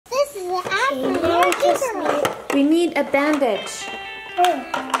We need a bandage.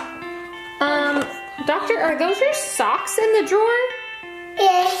 Doctor, are those your socks in the drawer?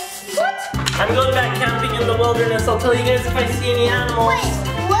 Yes. What? I'm going back camping in the wilderness. I'll tell you guys if I see any animals. Wait,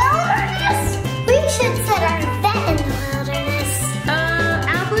 wilderness? We should set our vet in the wilderness.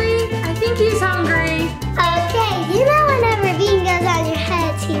 Adley, I think he's hungry. Okay, you know whenever Bean goes on your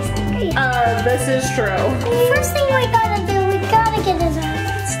head, he's hungry. This is true. First thing we gotta do, we gotta get his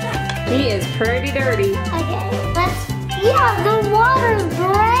arms stuck. He is pretty dirty. Okay, yeah, the water's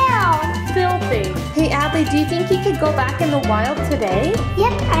brown. Filthy. Hey, Adley, do you think he could go back in the wild today?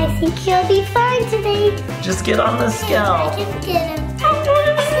 Yep, I think he'll be fine today. Just get on the scale. I can get him.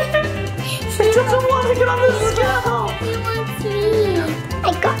 He doesn't want to get on the scale. He wants me.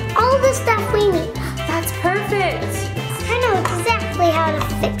 I got all the stuff we need. That's perfect. I know exactly how to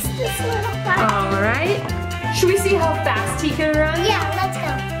fix this little guy. All right. Should we see how fast he can run? Yeah, let's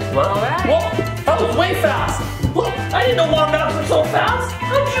go. What? All right. Whoa, that was way fast. Whoa, I didn't know wombats were so fast.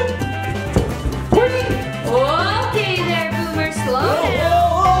 How'd you? Okay there, Boomer. Slow down.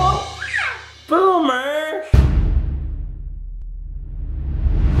 Whoa. Boomer.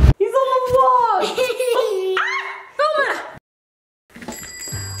 He's on the log. Boomer.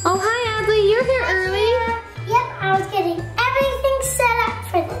 Oh, hi, Adley. You're here early. Yep, I was getting everything set up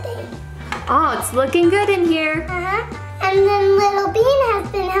for the day. Oh, it's looking good in here. And then little Bean has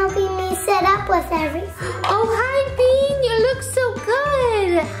been helping me set up with everything. Oh, hi, Bean. You look so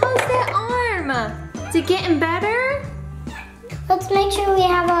good. How's that arm? Is it getting better? Let's make sure we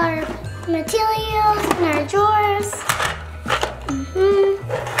have our materials in our drawers.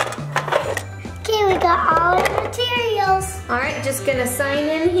 Okay, we got all our materials. All right, just gonna sign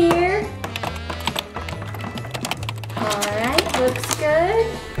in here. All right, looks good.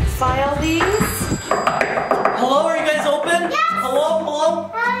 File these. Hello, are you guys open? Yes. Hello?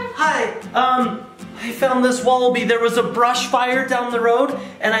 Hi. I found this wallaby. There was a brush fire down the road,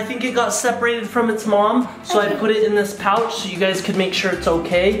 and I think it got separated from its mom, so I put it in this pouch so you guys could make sure it's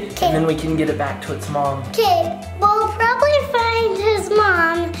okay, and then we can get it back to its mom. Okay, we'll probably find his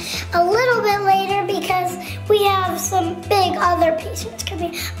mom a little bit later because we have some big other patients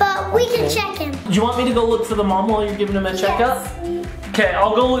coming, but we can check him. Do you want me to go look for the mom while you're giving him a checkup? Yes. Okay,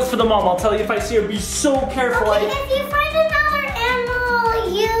 I'll go look for the mom. I'll tell you if I see her. Be so careful. Okay, if you find another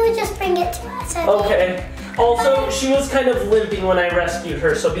animal, you just bring it to us. Okay. Also, she was kind of limping when I rescued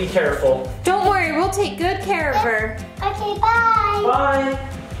her, so be careful. Don't worry, we'll take good care of her. Okay, bye. Bye.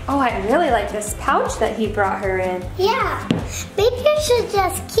 Oh, I really like this pouch that he brought her in. Yeah, maybe you should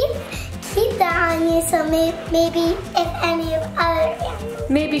just keep that on you so maybe if any of other animals.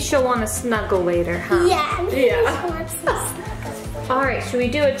 Maybe she'll want to snuggle later, huh? Yeah, maybe Yeah. she wants some snuggles. All right, should we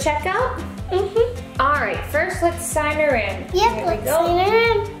do a checkup? All right, first let's sign her in. Yep, Here we let's go. sign her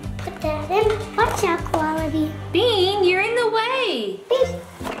in. Put that in. Watch out, Koala. Bean, you're in the way.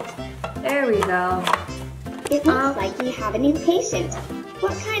 Beep. There we go. It looks like you have a new patient.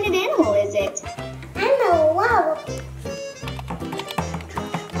 What kind of animal is it? I'm a wallaby.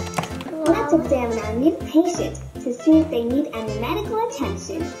 Let's examine our new patient to see if they need any medical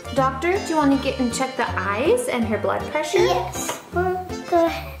attention. Doctor, do you want to get and check the eyes and her blood pressure? Yes, we'll go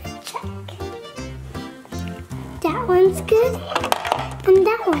ahead and check. That one's good, and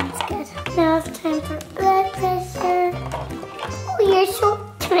that one's good. Now it's time for blood pressure. Oh, you're so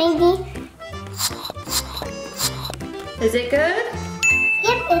tiny. Is it good?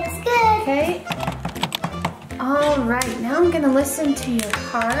 Yep, it's good. Okay. All right, now I'm gonna listen to your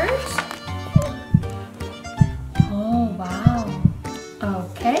heart. Oh, wow.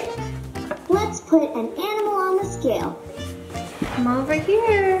 Okay. Let's put an animal on the scale. Come over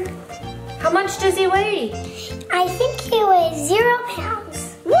here. How much does he weigh? I think he weighs 0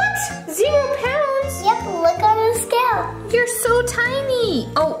 pounds. What? 0 pounds? Yep, look on the scale. You're so tiny.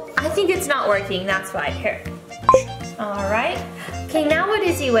 Oh, I think it's not working. That's why. Here. All right. Okay, now what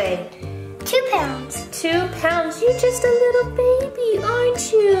does he weigh? 2 pounds. 2 pounds. You're just a little baby,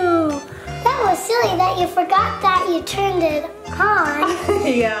 aren't you? That was silly that you forgot that you turned it on.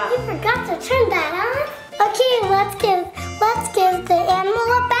 Yeah. You forgot to turn that on. Okay, let's give the animal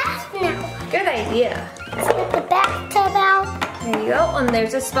a bath now. Good idea. Let's get the bathtub out. There you go. And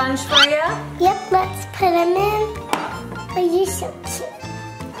there's a sponge for you. Yep, let's put him in. Oh, you're so cute.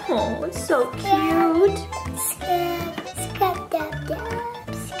 Oh, it's so cute. Scrub, scrub, dub,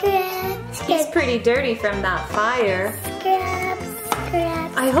 dub. Scrub, He's scrub, pretty dirty from that fire. scrub,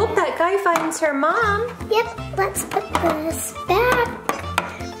 scrub. I hope that guy finds her mom. Yep, let's put this back.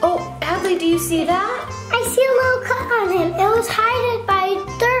 Oh, Adley, do you see that? I see a little cut on him. It was hidden by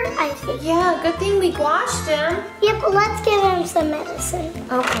dirt, I think. Yeah, good thing we washed him. Yep, let's give him some medicine.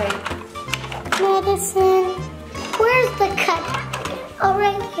 Okay. Medicine. where's the cutout again? Oh,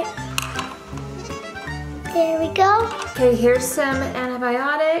 right here. There we go. Okay, here's some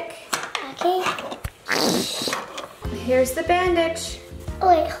antibiotic. Okay. Here's the bandage. Oh,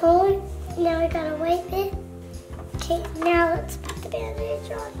 wait, hold. Now we gotta wipe it. Okay, now let's put the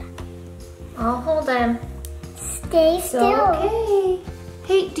bandage on. I'll hold him. Stay still. Okay.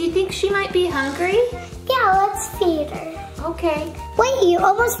 Hey, do you think she might be hungry? Yeah, let's feed her. Okay. Wait, you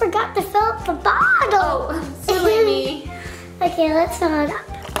almost forgot to fill up the bottle. Oh, silly me. Okay, let's fill it up.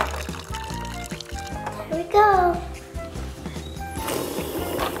 There we go.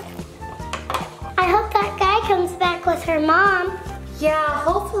 I hope that guy comes back with her mom. Yeah,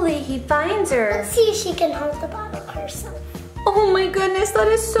 hopefully he finds her. Let's see if she can hold the bottle herself. Oh my goodness, that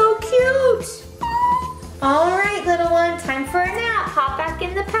is so cute. All right, little one, time for a nap. Hop back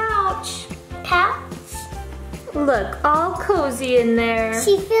in the pouch. Pouch? Look, all cozy in there. I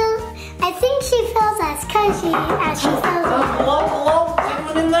think she feels as cozy as she feels. Hello?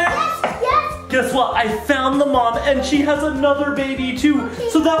 Anyone in there? Yes. Guess what? I found the mom and she has another baby too.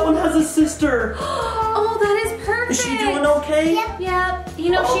 So that one has a sister. Oh, that is perfect. Is she doing okay? Yep. You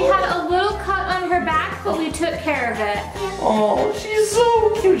know, she had a little cut on her back, but we took care of it. Oh, she's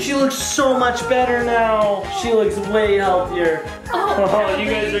so cute. She looks so much better now. She looks way healthier. Oh, you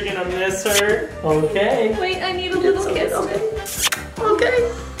guys are gonna miss her. Okay. Wait, I need a little kiss.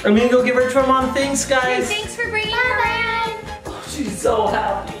 Okay. I'm gonna go give her to her mom. Thanks, guys. Hey, thanks for bringing her in. Oh, she's so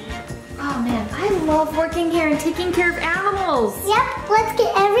happy. Oh man, I love working here and taking care of animals. Yep, let's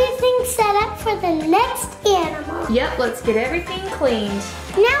get everything set up for the next animal. Yep, let's get everything cleaned.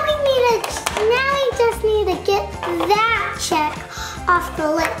 Now we just need to get that check off the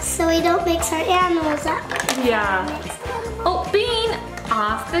list so we don't mix our animals up. Yeah. Oh, Bean,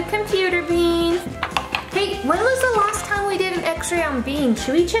 off the computer, Bean. Hey, when was the last time we did an x-ray on Bean?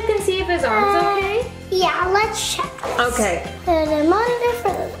 Should we check and see if his arm's okay? Yeah, let's check. Okay. Put a monitor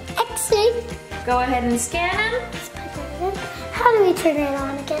for the x-ray. Go ahead and scan him. Let's put that in. How do we turn it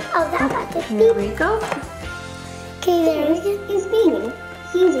on again? Oh, that button. Here we go. Okay, there we go. Is Bean.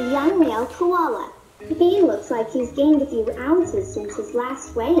 He's a young male koala. Bean looks like he's gained a few ounces since his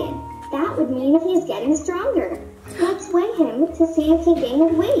last weigh-in. That would mean he's getting stronger. Let's weigh him to see if he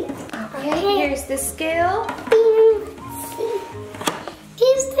gained weight. Okay, here's the scale. He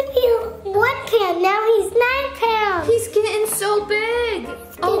used to be 1 pound, now he's 9 pounds. He's getting so big.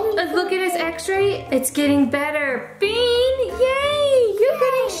 Oh, look at his x-ray. It's getting better. Bean, yay, you're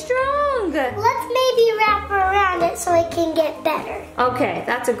getting strong. Let's maybe wrap around it so it can get better. Okay,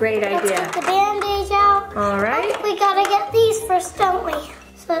 that's a great Let's idea. get the bandage out. All right. Oh, we gotta get these first, don't we?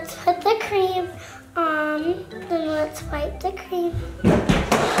 So let's put the cream on, then let's wipe the cream. What?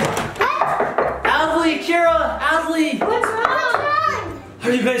 Adley, Kira, Adley. What's What's wrong? Are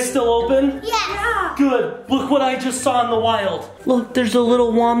you guys still open? Yes. Good. Look what I just saw in the wild. Look, there's a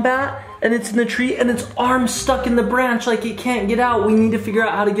little wombat and it's in the tree and its arm's stuck in the branch like it can't get out. We need to figure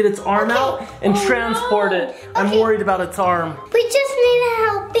out how to get its arm out and transport it. I'm worried about its arm. We just need to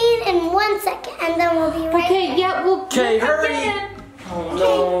help Bean in 1 second and then we'll be right Okay, there. yeah, we'll Okay, we'll hurry. get in. Oh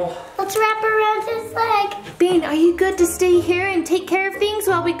no. Let's wrap around his leg. Bean, are you good to stay here and take care of things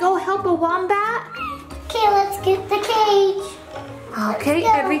while we go help a wombat? Okay, let's get the cage. Okay,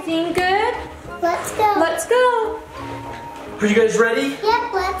 Let's go. everything good? Let's go. Let's go. Are you guys ready?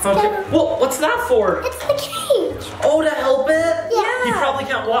 Yep, let's Okay. go. Whoa, what's that for? It's the cage. Oh, to help it? Yeah. He probably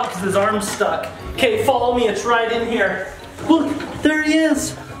can't walk because his arm's stuck. Okay, follow me. It's right in here. Look, there he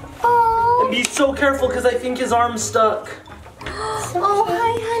is. Oh. And be so careful because I think his arm's stuck. Oh,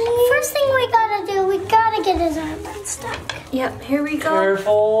 hi, honey. First thing we gotta do, we gotta get his arm unstuck. Yep, here we go.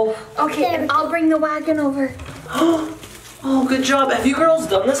 Careful. Okay, and I'll bring the wagon over. Oh, good job. Have you girls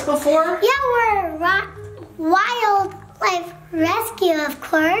done this before? Yeah, we're wildlife rescue, of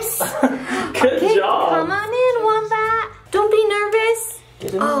course. Good Okay, job. come on in, wombat. Don't be nervous.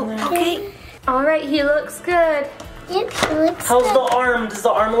 Get him in Oh, there. okay. All right, he looks good. Yep, it looks How's good. the arm? Does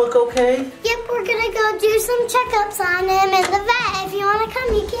the arm look okay? Yep, we're gonna go do some checkups on him in the vet. If you wanna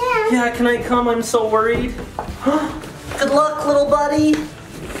come, you can. Yeah, can I come? I'm so worried. Good luck, little buddy.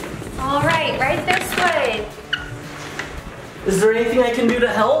 All right, right this way. Is there anything I can do to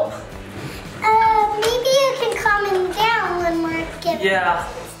help? Maybe you can calm him down when we're giving Yeah.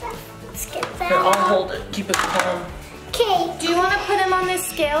 him stuff. Let's get that Here, I'll out. hold it. Keep it calm. Okay. Do you want to put him on this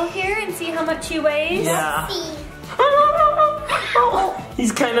scale here and see how much he weighs? Yeah. See.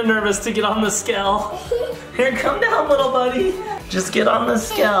 He's kind of nervous to get on the scale. Here, come down, little buddy. Just get on the I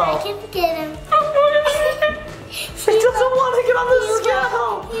scale. can get him. He doesn't want to get on the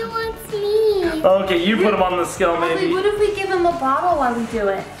scale. He wants me. Okay, you put him on the scale, Adley, maybe. what if we give him a bottle while we do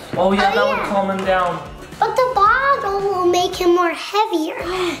it? Oh yeah, Oh, that yeah. would calm him down. But the bottle will make him more heavier.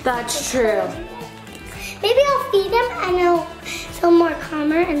 That's true. Maybe I'll feed him and he'll feel more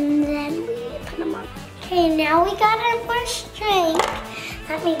calmer and then we put him on. Okay, now we got him more strength.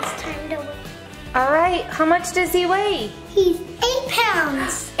 That means time to weigh. All right, how much does he weigh? He's 8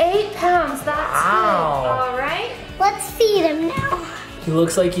 pounds. 8 pounds, that's Wow. good. All right. Let's feed him now. He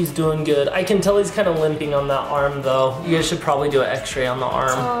looks like he's doing good. I can tell he's kind of limping on that arm though. You guys should probably do an x-ray on the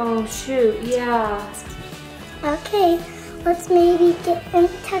arm. Oh, shoot, yeah. Okay, let's maybe get him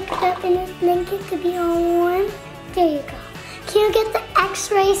tucked up in his blanket to be all warm. There you go. Can you get the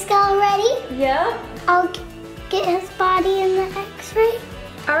x-ray skull ready? Yeah. I'll get his body in the x-ray.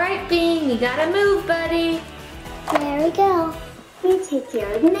 All right, Bean, you gotta move, buddy. There we go. We take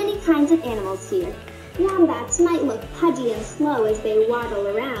care of many kinds of animals here. Wombats might look pudgy and slow as they waddle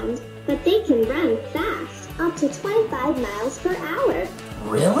around, but they can run fast, up to 25 miles per hour.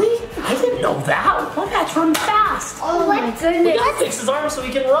 Really? I didn't know that. Wombats run fast. Oh my We goodness. gotta fix his arm so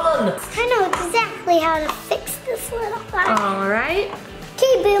he can run. I know exactly how to fix this little guy. All right.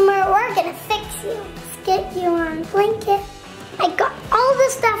 Okay, Boomer, we're gonna fix you. Let's get you on blanket. I got all the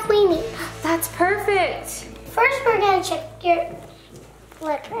stuff we need. That's perfect. First, we're gonna check your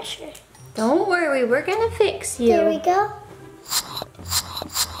blood pressure. Don't worry, we're gonna fix you. There we go.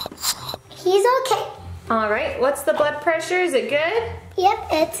 He's okay. All right, what's the blood pressure? Is it good? Yep,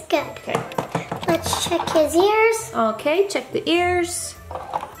 it's good. Okay. Let's check his ears. Okay, check the ears.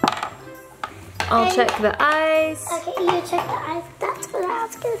 I'll Okay. check the eyes. Okay, you check the eyes. That's what I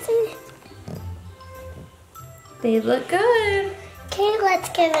was gonna say. They look good. Okay, let's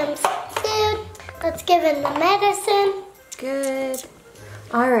give him some food. Let's give him the medicine. Good.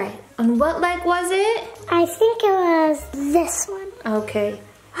 All right, and what leg was it? I think it was this one. Okay.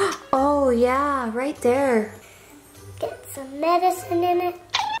 Oh yeah, right there. Get some medicine in it.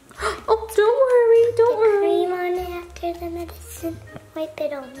 Oh, don't worry. Cream on it after the medicine. Wipe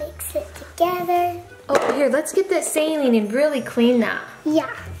it all, mix it together. Oh, here, let's get that saline and really clean that. Yeah,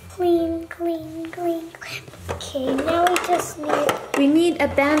 clean, clean, clean, clean. Okay, now we just need... We need a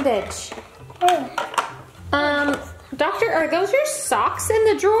bandage. Doctor, are those your socks in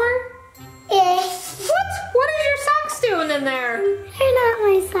the drawer? Yes. What are your socks doing in there? They're not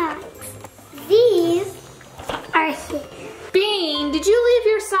my socks. These are here. Bean, did you leave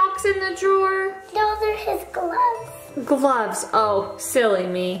your socks in the drawer? No, they're his gloves. Gloves. Oh, silly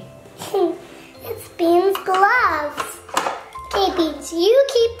me. It's Bean's gloves. Okay, Beans, you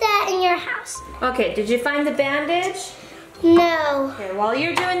keep that in your house. Okay, did you find the bandage? No. Okay, while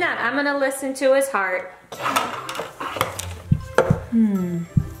you're doing that, I'm gonna listen to his heart.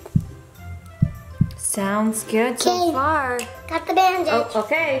 Sounds good so Okay. far. Got the bandage. Oh,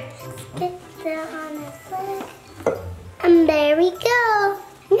 okay. Get that on his leg. And there we go.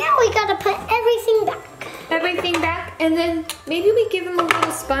 Now we gotta put everything back. Everything back, and then maybe we give him a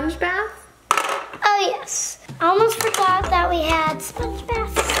little sponge bath? Oh yes. I almost forgot that we had sponge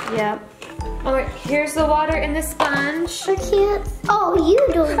baths. Yep. All right, here's the water and the sponge. So cute. Oh, you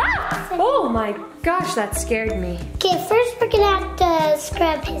do it. Oh my gosh, that scared me. Okay, first we're gonna have to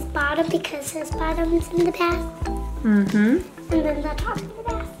scrub his bottom because his bottom's in the bath. Mm-hmm. And then the top in the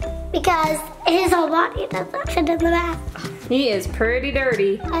bath. Because his whole body doesn't fit in the bath. He is pretty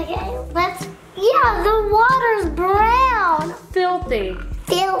dirty. Okay, let's... Yeah, the water's brown. Filthy.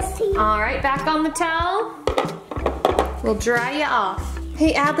 Filthy. All right, back on the towel. We'll dry you off.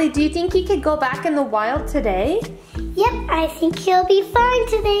 Hey, Adley, do you think he could go back in the wild today? Yep, I think he'll be fine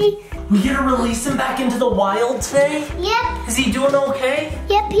today. We gonna release him back into the wild today? Yep, Is he doing okay?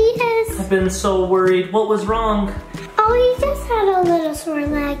 yep, he is. I've been so worried. What was wrong? Oh, he just had a little sore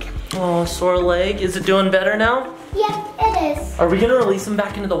leg. Oh, sore leg. Is it doing better now? Yep, it is. Are we gonna release him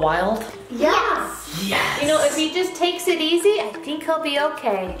back into the wild? Yes. Yes. You know, if he just takes it easy, I think he'll be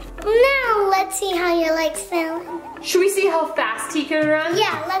okay. Now, let's see how your leg's feeling. Should we see how fast he can run?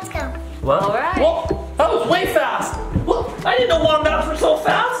 Yeah, let's go. Well, All right. Whoa, that was way fast. Whoa, I didn't know wombats were so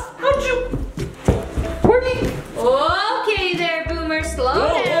fast. How'd you? Where'd you? Okay there, Boomer, slow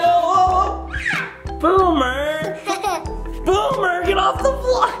Whoa, down. whoa, whoa. Boomer. Boomer, get off the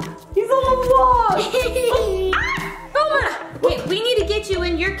vlog. He's on the vlog. Boomer! Okay, we need to get you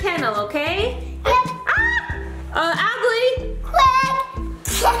in your kennel, okay? Yep. Adley! Quick!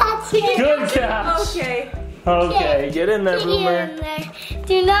 Catch it. Good catch. Okay. Okay, get in there, Get Boomer. in there.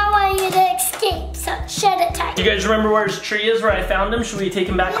 Do not want you to escape, so shut it tight. Do you guys remember where his tree is, where I found him? Should we take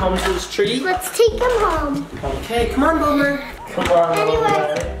him back home to his tree? Let's take him home. Okay, come on, Boomer. Come on,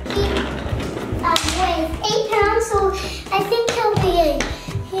 Anyway, Boomer. he weighs 8 pounds, so I think he'll be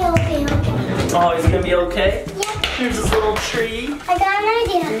okay. Oh, he's gonna be okay? Yep. Here's his little tree. I got an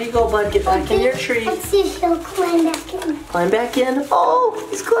idea. Here you go, bud. Get back in your tree. Let's see if he'll climb back in. Climb back in. Oh,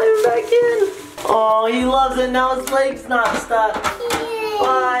 he's climbing back in. Oh, he loves it. Now his leg's not stuck. Yay.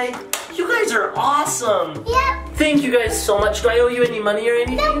 Bye. You guys are awesome. Yep. Thank you guys so much. Do I owe you any money or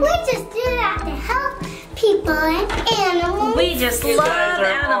anything? No, we just do that to help people and animals. We just You love guys are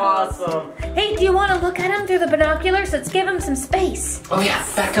animals. awesome. Hey, do you want to look at him through the binoculars? Let's give him some space. Oh yeah,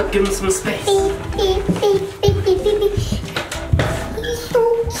 back up. Give him some space. Beep, beep, beep, beep, beep, beep, beep.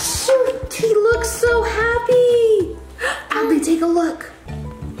 Shoot, he looks so happy. Adley, take a look.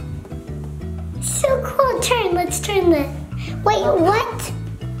 So cool. Turn. Let's turn the. Wait, what?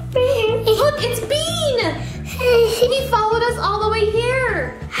 Look, it's Bean. He followed us all the way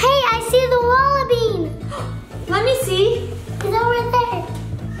here. Hey, I see the wallaby. Let me see. He's over there.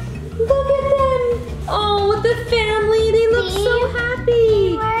 Look at them. Oh, with the family. They look so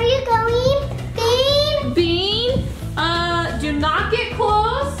happy. Where are you going? Bean? Bean, do not get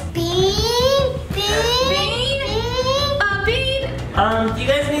close. Bean? Bean? Bean? Do you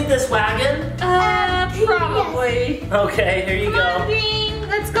guys need this wagon? Probably. Okay, here you Come on, go. Bean,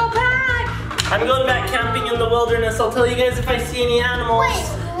 let's go back. I'm going back camping in the wilderness. I'll tell you guys if I see any animals. Wait,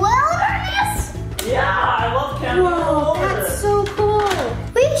 wilderness? Yeah, I love camping in the Whoa, wilderness. that's so cool.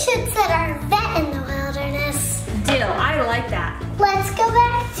 We should set our vet in the wilderness. Deal, I like that. Let's go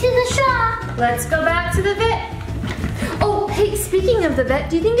back to the shop. Let's go back to the vet. Oh, hey, speaking of the vet,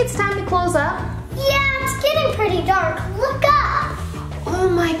 do you think it's time to close up? Yeah, it's getting pretty dark. Look up. Oh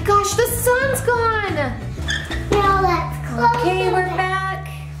my gosh, the sun's gone. Now let's close Okay, the we're vet. back.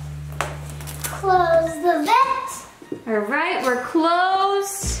 Close the vet. All right, we're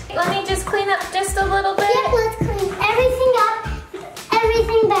closed. Let me just clean up just a little bit. Yep, let's clean everything up.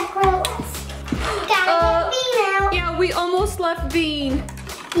 Everything back where it was. Gotta get Bean out. Yeah, we almost left Bean.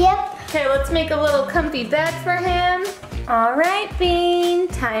 Yep. Okay, let's make a little comfy bed for him. All right, Bean,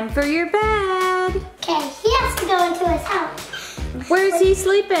 time for your bed. Okay, he has to go into his house. Where's he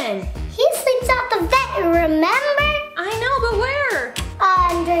sleeping? He sleeps at the vet, remember? I know, but where?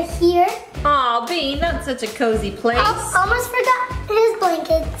 Under here. Aw, Bean, that's such a cozy place. Oh, almost forgot his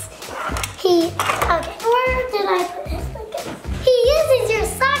blankets. Okay, where did I put his blankets? He uses your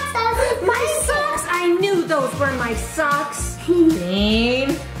socks as his My socks! I knew those were my socks.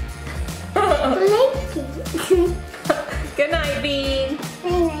 Bean. blanket. Good night, Bean.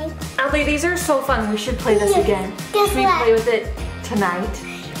 Good night. Adley, these are so fun. We should play this again. Guess Should we what? play with it tonight?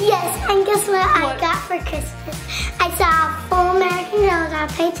 Yes, and guess what I What? got for Christmas? I saw a full American Girl doll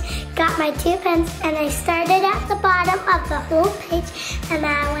page, got my 2 pens, and I started at the bottom of the whole page, and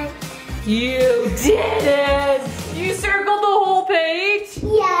I went, You did it! You circled the whole page?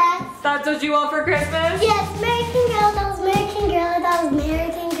 yes, That's what you want for Christmas? yes, American Girl dolls, American Girl dolls,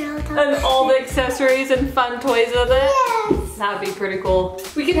 American Girl dolls. And all the accessories and fun toys with it? Yes. That'd be pretty cool.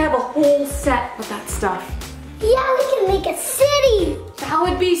 We could have a whole set with that stuff. Yeah, we can make a city. That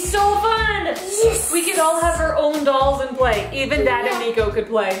would be so fun! Yes. We could all have our own dolls and play. Even Dad and Yeah. Nico could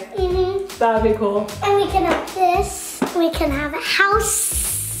play. Mm-hmm. That'd be cool. And we can have this. We can have a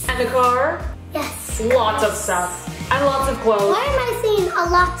house. And a car. Yes. Lots of stuff. And lots of clothes. Why am I seeing a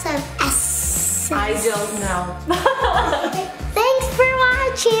lots of S's? I don't know. Thanks for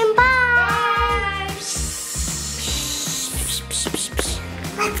watching. Bye.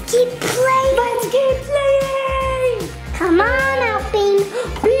 Let's keep playing. Let's keep playing! Come on out, Bean.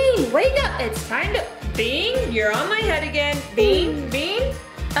 Bean, wake up! It's time to... Bean, you're on my head again. Bean, Bean?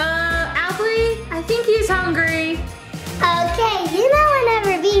 Adley, I think he's hungry. Okay, you know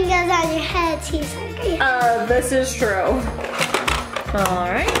whenever Bean goes on your head, he's hungry. This is true. All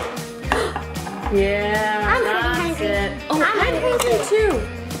right. Yeah, I'm that's hungry. it. Oh, I'm I'm hungry. hungry too.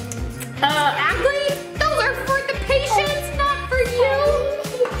 Adley, those are for the patients, not for you.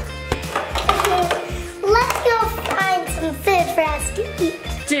 Let's go find some food for us to eat.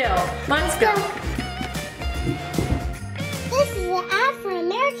 Jill, let's go. This is an ad for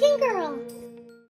American Girl.